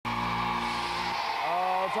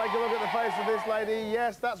take a look at the face of this lady.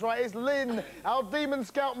 Yes, that's right, it's Lynne, our demon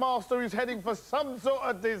scoutmaster who's heading for some sort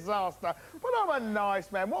of disaster. But I'm a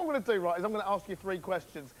nice man. What I'm going to do, right, is I'm going to ask you 3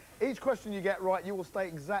 questions. Each question you get right, you will stay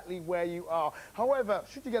exactly where you are. However,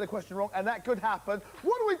 should you get a question wrong, and that could happen,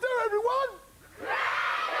 what do we do, everyone?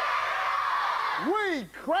 We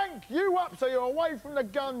crank you up so you're away from the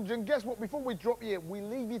Gunged, and guess what? Before we drop you in, we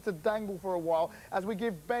leave you to dangle for a while as we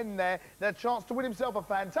give Ben there the chance to win himself a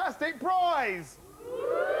fantastic prize.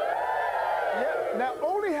 Yep. Now,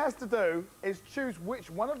 all he has to do is choose which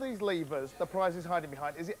one of these levers the prize is hiding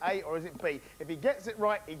behind. Is it A or is it B? If he gets it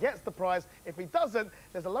right, he gets the prize. If he doesn't,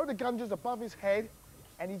 there's a load of Gungers above his head,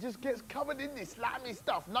 and he just gets covered in this slimy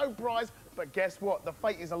stuff. No prize, but guess what? The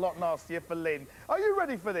fate is a lot nastier for Lynne. Are you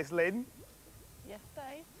ready for this, Lynne? Yes,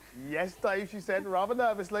 Dave. Yes, Dave, she said, rather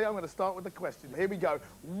nervously. I'm going to start with the question. Here we go.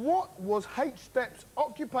 What was H. Steps'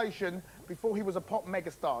 occupation before he was a pop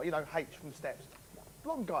megastar? You know, H from Steps.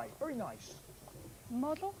 Blonde guy, very nice.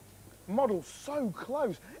 Model? Model, so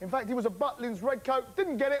close. In fact, he was a Butlins red coat.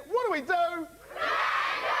 Didn't get it. What do?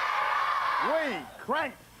 We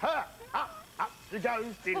crank her up. Up she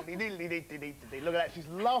goes. Diddly, diddly, diddly, diddly. Look at that. She's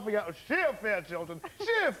laughing out of sheer fear, children.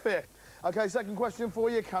 Sheer fear. OK, second question for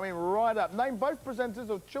you, coming right up. Name both presenters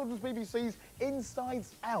of children's BBC's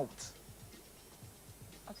Insides Out.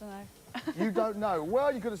 I don't know. You don't know?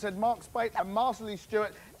 Well, you could have said Mark Spate and Marcely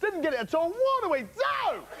Stewart. Didn't get it at all. What do?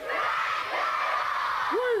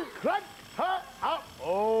 We crank her up.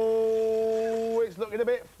 Oh, it's looking a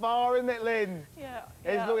bit far, isn't it, Lynne? Yeah.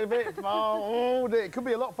 It's looking a bit far. Oh, dear. It could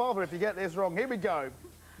be a lot farther if you get this wrong. Here we go.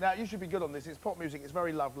 Now, you should be good on this. It's pop music. It's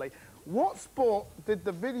very lovely. What sport did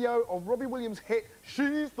the video of Robbie Williams' hit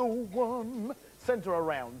She's the One centre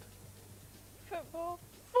around? Football.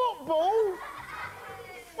 Football?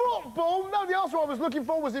 Football? No, the answer I was looking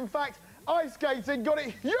for was, in fact, ice skating. Got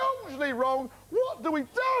it hugely wrong. What do? We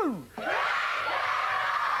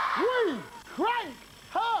crank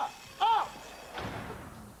her up.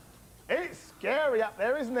 It's scary up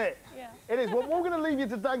there, isn't it? Yeah. It is. Well, we're going to leave you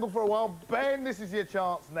to dangle for a while. Ben, this is your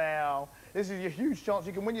chance now. This is your huge chance.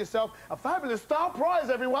 You can win yourself a fabulous star prize,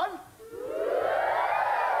 everyone.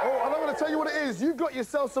 Oh, and I'm going to tell you what it is. You've got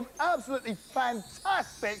yourself some absolutely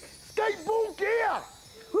fantastic skateboard gear.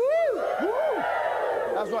 Woo! Woo!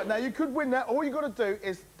 That's right. Now, you could win that. All you've got to do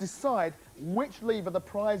is decide which lever the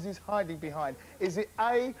prize is hiding behind. Is it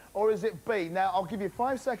A or is it B? Now, I'll give you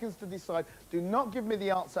 5 seconds to decide. Do not give me the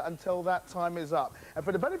answer until that time is up. And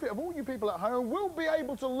for the benefit of all you people at home, we'll be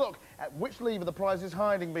able to look at which lever the prize is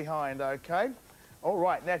hiding behind, OK? All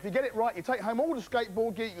right. Now, if you get it right, you take home all the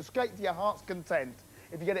skateboard gear. You can skate to your heart's content.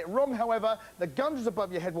 If you get it wrong, however, the Gungers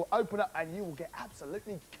above your head will open up and you will get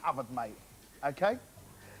absolutely covered, mate. OK?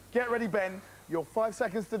 Get ready, Ben. Your 5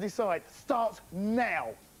 seconds to decide starts now.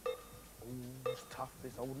 Ooh, it's tough,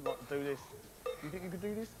 this. I wouldn't like to do this. You think you could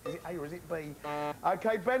do this? Is it A or is it B?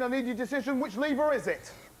 OK, Ben, I need your decision. Which lever is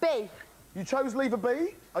it? B. You chose lever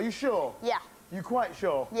B? Are you sure? Yeah. You quite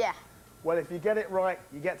sure? Yeah. Well, if you get it right,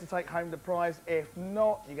 you get to take home the prize. If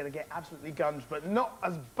not, you're going to get absolutely gunged, but not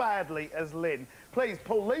as badly as Lynne. Please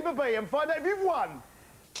pull lever B and find out if you've won.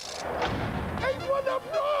 He's won the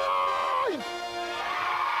prize!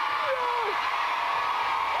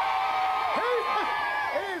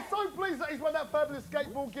 Pleased that he's won that fabulous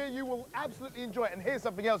skateboard gear. You will absolutely enjoy it. And here's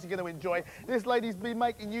something else you're going to enjoy. This lady's been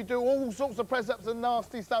making you do all sorts of press-ups and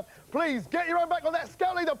nasty stuff. Please, get your own back on that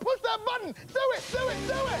scout leader. Push that button. Do it, do it,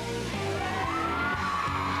 do it.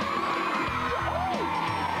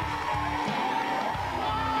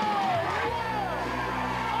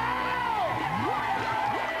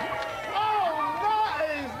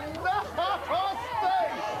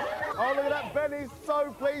 Oh, look at that. Ben is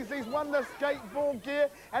so pleased. He's won the skateboard gear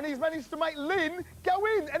and he's managed to make Lynne go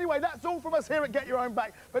in. Anyway, that's all from us here at Get Your Own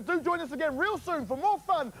Back. But do join us again real soon for more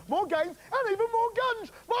fun, more games and even more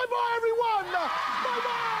Gunged. Bye-bye.